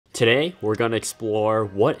Today, we're going to explore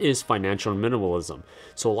what is financial minimalism.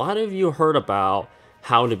 So a lot of you heard about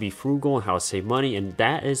how to be frugal and how to save money, and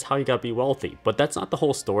that is how you got to be wealthy. But that's not the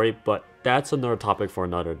whole story, but that's another topic for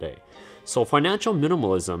another day. So financial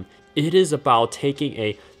minimalism, it is about taking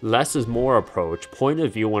a less is more approach point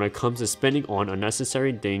of view when it comes to spending on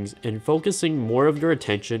unnecessary things and focusing more of your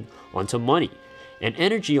attention onto money and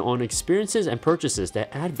energy on experiences and purchases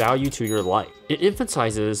that add value to your life. It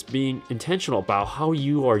emphasizes being intentional about how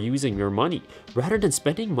you are using your money. Rather than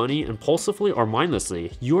spending money impulsively or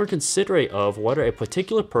mindlessly, you are considerate of whether a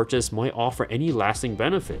particular purchase might offer any lasting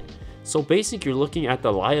benefit. So basically, you're looking at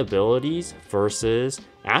the liabilities versus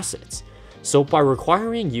assets. So by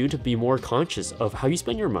requiring you to be more conscious of how you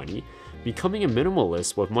spend your money, becoming a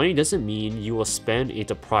minimalist with money doesn't mean you will spend a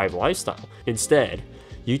deprived lifestyle. Instead,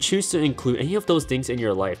 you choose to include any of those things in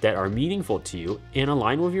your life that are meaningful to you and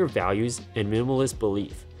align with your values and minimalist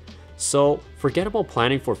belief. So forget about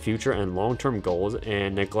planning for future and long-term goals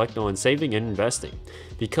and neglect on saving and investing,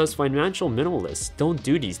 because financial minimalists don't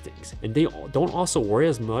do these things, and they don't also worry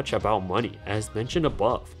as much about money as mentioned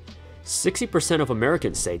above. 60% of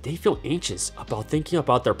Americans say they feel anxious about thinking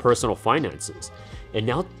about their personal finances. And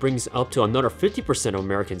now it brings up to another 50% of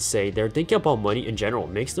Americans say they're thinking about money in general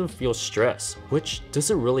makes them feel stressed, which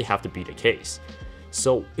doesn't really have to be the case.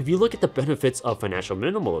 So if you look at the benefits of financial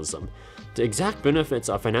minimalism, the exact benefits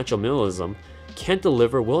of financial minimalism can't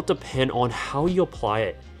deliver will depend on how you apply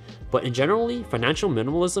it. But in generally, financial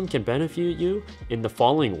minimalism can benefit you in the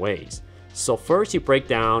following ways. So first, you break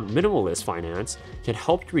down minimalist finance can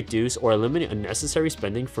help you reduce or eliminate unnecessary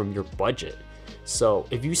spending from your budget. So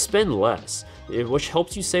if you spend less, which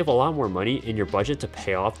helps you save a lot more money in your budget to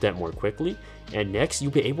pay off debt more quickly, and next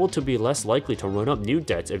you'll be able to be less likely to run up new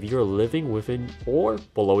debts if you're living within or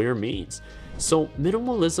below your means. So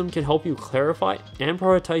minimalism can help you clarify and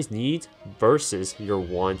prioritize needs versus your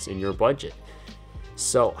wants in your budget.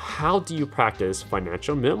 So how do you practice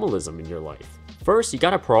financial minimalism in your life? First, you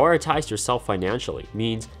gotta prioritize yourself financially,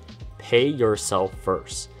 means pay yourself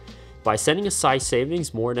first. By setting aside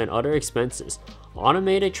savings more than other expenses,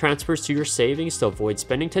 automated transfers to your savings to avoid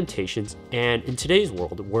spending temptations, and in today's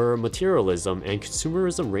world where materialism and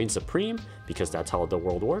consumerism reign supreme, because that's how the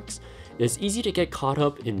world works, it's easy to get caught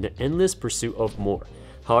up in the endless pursuit of more.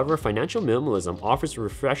 However, financial minimalism offers a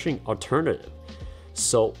refreshing alternative.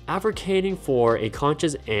 So advocating for a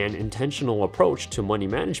conscious and intentional approach to money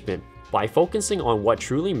management by focusing on what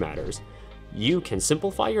truly matters, you can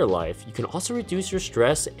simplify your life, you can also reduce your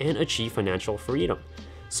stress and achieve financial freedom.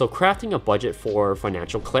 So crafting a budget for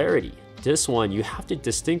financial clarity. This one, you have to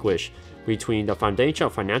distinguish between the foundation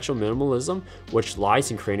of financial minimalism, which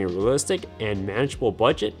lies in creating a realistic and manageable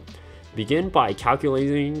budget. Begin by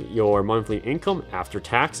calculating your monthly income after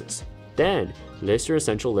taxes. Then list your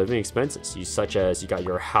essential living expenses, such as you got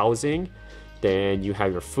your housing, then you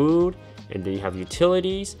have your food, and then you have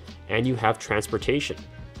utilities, and you have transportation.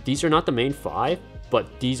 These are not the main 5,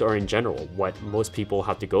 but these are in general what most people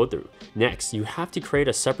have to go through. Next, you have to create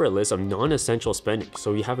a separate list of non-essential spending.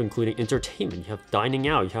 So you have including entertainment, you have dining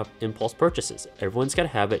out, you have impulse purchases. Everyone's gotta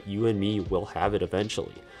have it, you and me will have it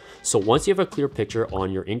eventually. So once you have a clear picture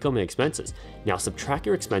on your income and expenses, now subtract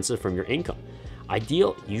your expenses from your income.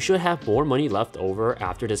 Ideal, you should have more money left over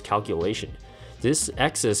after this calculation. This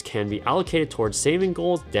excess can be allocated towards saving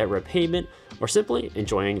goals, debt repayment, or simply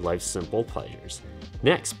enjoying life's simple pleasures.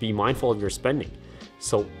 Next, be mindful of your spending.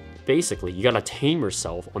 So basically, you gotta tame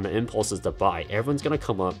yourself on the impulses to buy. Everyone's gonna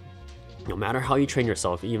come up. No matter how you train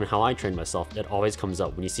yourself, even how I train myself, it always comes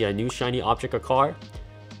up. When you see a new shiny object, a car,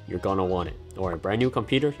 you're gonna want it. Or a brand new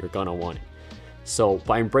computer, you're gonna want it. So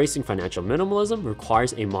by embracing financial minimalism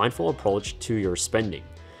requires a mindful approach to your spending.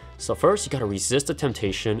 So first, you gotta resist the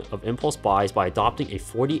temptation of impulse buys by adopting a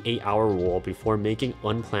 48-hour rule before making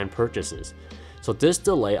unplanned purchases. So this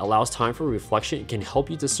delay allows time for reflection and can help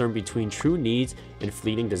you discern between true needs and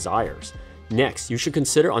fleeting desires. Next, you should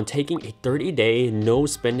consider on taking a 30-day no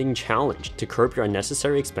spending challenge to curb your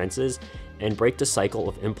unnecessary expenses and break the cycle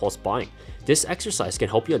of impulse buying. This exercise can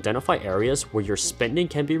help you identify areas where your spending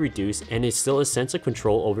can be reduced and is still a sense of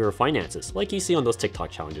control over your finances, like you see on those TikTok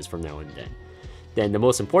challenges from now and then. Then the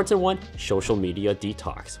most important one, social media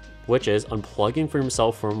detox, which is unplugging for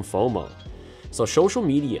yourself from FOMO. So social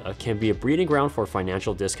media can be a breeding ground for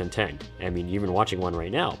financial discontent. I mean, you're even watching one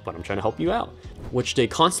right now, but I'm trying to help you out. Which they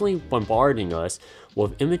constantly bombarding us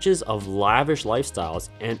with images of lavish lifestyles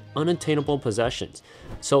and unattainable possessions.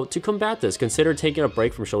 So to combat this, consider taking a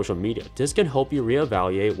break from social media. This can help you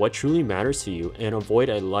reevaluate what truly matters to you and avoid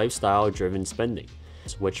a lifestyle-driven spending.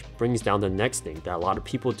 Which brings down the next thing that a lot of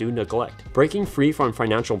people do neglect: breaking free from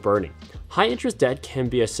financial burden. High interest debt can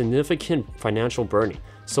be a significant financial burden.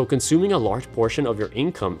 So consuming a large portion of your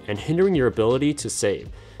income and hindering your ability to save.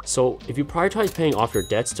 So if you prioritize paying off your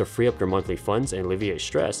debts to free up your monthly funds and alleviate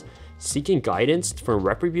stress, seeking guidance from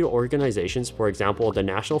reputable organizations, for example, the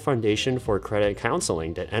National Foundation for Credit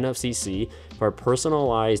Counseling, the NFCC, for a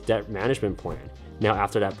personalized debt management plan. Now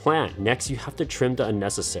after that plan, next you have to trim the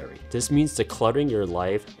unnecessary. This means decluttering your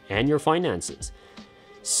life and your finances.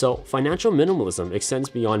 So financial minimalism extends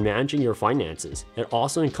beyond managing your finances. It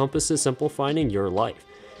also encompasses simplifying your life.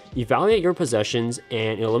 Evaluate your possessions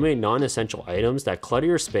and eliminate non-essential items that clutter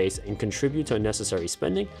your space and contribute to unnecessary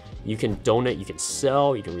spending. You can donate, you can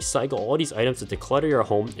sell, you can recycle all these items to declutter your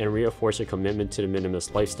home and reinforce your commitment to the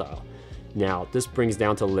minimalist lifestyle. Now, this brings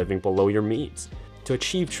down to living below your means. To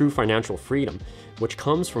achieve true financial freedom, which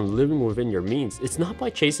comes from living within your means, it's not by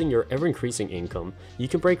chasing your ever-increasing income. You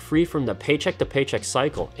can break free from the paycheck-to-paycheck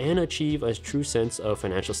cycle and achieve a true sense of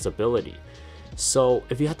financial stability. So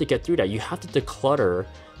if you have to get through that, you have to declutter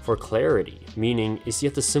for clarity, meaning is you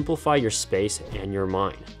have to simplify your space and your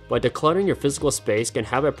mind. By decluttering your physical space can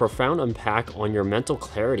have a profound impact on your mental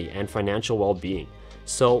clarity and financial well-being.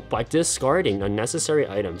 So by discarding unnecessary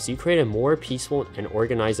items, you create a more peaceful and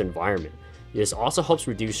organized environment. This also helps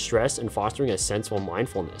reduce stress and fostering a sense of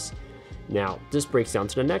mindfulness. Now, this breaks down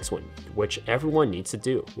to the next one, which everyone needs to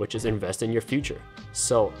do, which is invest in your future.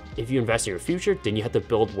 So if you invest in your future, then you have to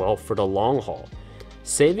build wealth for the long haul.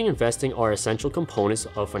 Saving and investing are essential components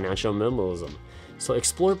of financial minimalism. So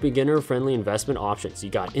explore beginner-friendly investment options. You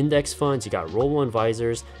got index funds, you got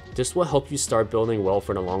robo-advisors. This will help you start building wealth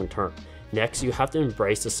for the long term. Next, you have to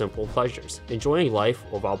embrace the simple pleasures, enjoying life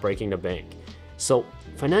without breaking the bank. So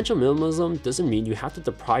financial minimalism doesn't mean you have to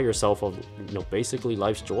deprive yourself of basically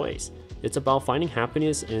life's joys. It's about finding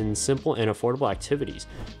happiness in simple and affordable activities.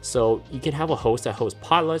 So you can have a host that hosts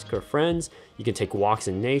potlucks or friends, you can take walks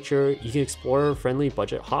in nature, you can explore friendly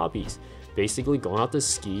budget hobbies. Basically going out to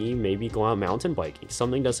ski, maybe going out mountain biking,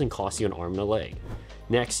 something doesn't cost you an arm and a leg.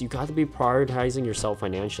 Next, you got to be prioritizing yourself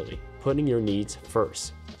financially, putting your needs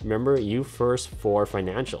first. Remember, you first for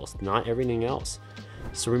financials, not everything else.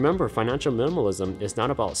 So remember, financial minimalism is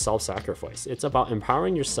not about self-sacrifice. It's about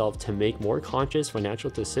empowering yourself to make more conscious financial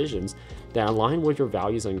decisions that align with your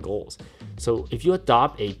values and goals. So if you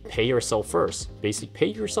adopt a pay yourself first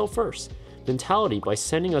mentality by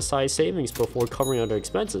setting aside savings before covering other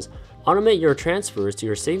expenses, automate your transfers to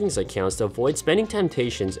your savings accounts to avoid spending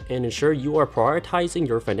temptations and ensure you are prioritizing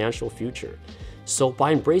your financial future. So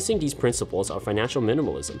by embracing these principles of financial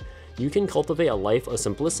minimalism, you can cultivate a life of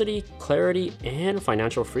simplicity, clarity, and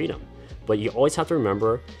financial freedom. But you always have to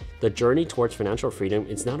remember, the journey towards financial freedom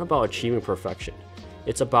is not about achieving perfection.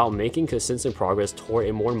 It's about making consistent progress toward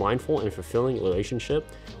a more mindful and fulfilling relationship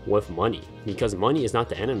with money, because money is not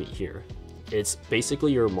the enemy here. It's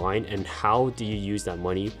basically your mind and how do you use that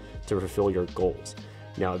money to fulfill your goals.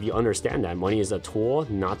 Now, if you understand that money is a tool,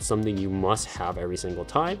 not something you must have every single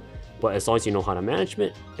time, but as long as you know how to manage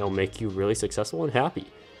it, it'll make you really successful and happy.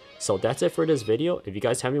 So that's it for this video. If you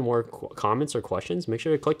guys have any more comments or questions, make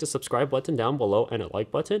sure to click the subscribe button down below and a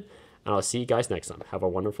like button, and I'll see you guys next time. Have a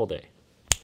wonderful day.